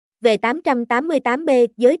Về 888bet,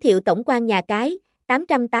 giới thiệu tổng quan nhà cái.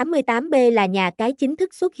 888bet là nhà cái chính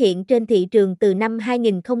thức xuất hiện trên thị trường từ năm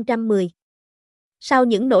 2010. Sau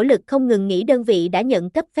những nỗ lực không ngừng nghỉ, đơn vị đã nhận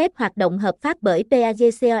cấp phép hoạt động hợp pháp bởi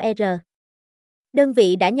PAGCOR. Đơn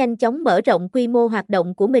vị đã nhanh chóng mở rộng quy mô hoạt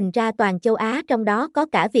động của mình ra toàn châu Á, trong đó có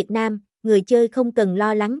cả Việt Nam. Người chơi không cần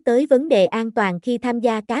lo lắng tới vấn đề an toàn khi tham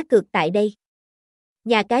gia cá cược tại đây.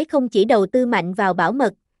 Nhà cái không chỉ đầu tư mạnh vào bảo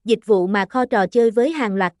mật, dịch vụ mà kho trò chơi với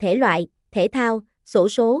hàng loạt thể loại, thể thao, xổ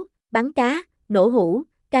số, bắn cá, nổ hũ,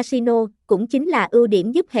 casino, cũng chính là ưu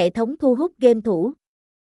điểm giúp hệ thống thu hút game thủ.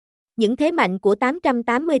 Những thế mạnh của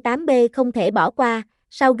 888bet không thể bỏ qua.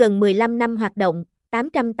 Sau gần 15 năm hoạt động,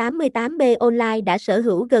 888bet Online đã sở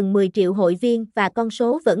hữu gần 10 triệu hội viên và con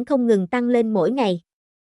số vẫn không ngừng tăng lên mỗi ngày.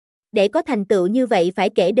 Để có thành tựu như vậy phải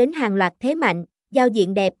kể đến hàng loạt thế mạnh, giao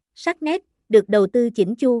diện đẹp, sắc nét, được đầu tư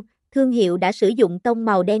chỉnh chu, thương hiệu đã sử dụng tông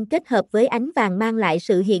màu đen kết hợp với ánh vàng mang lại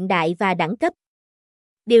sự hiện đại và đẳng cấp.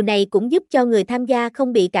 Điều này cũng giúp cho người tham gia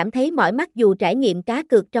không bị cảm thấy mỏi mắt dù trải nghiệm cá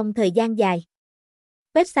cược trong thời gian dài.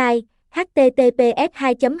 Website: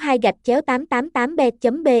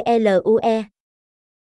 https://2.2/888bet.blue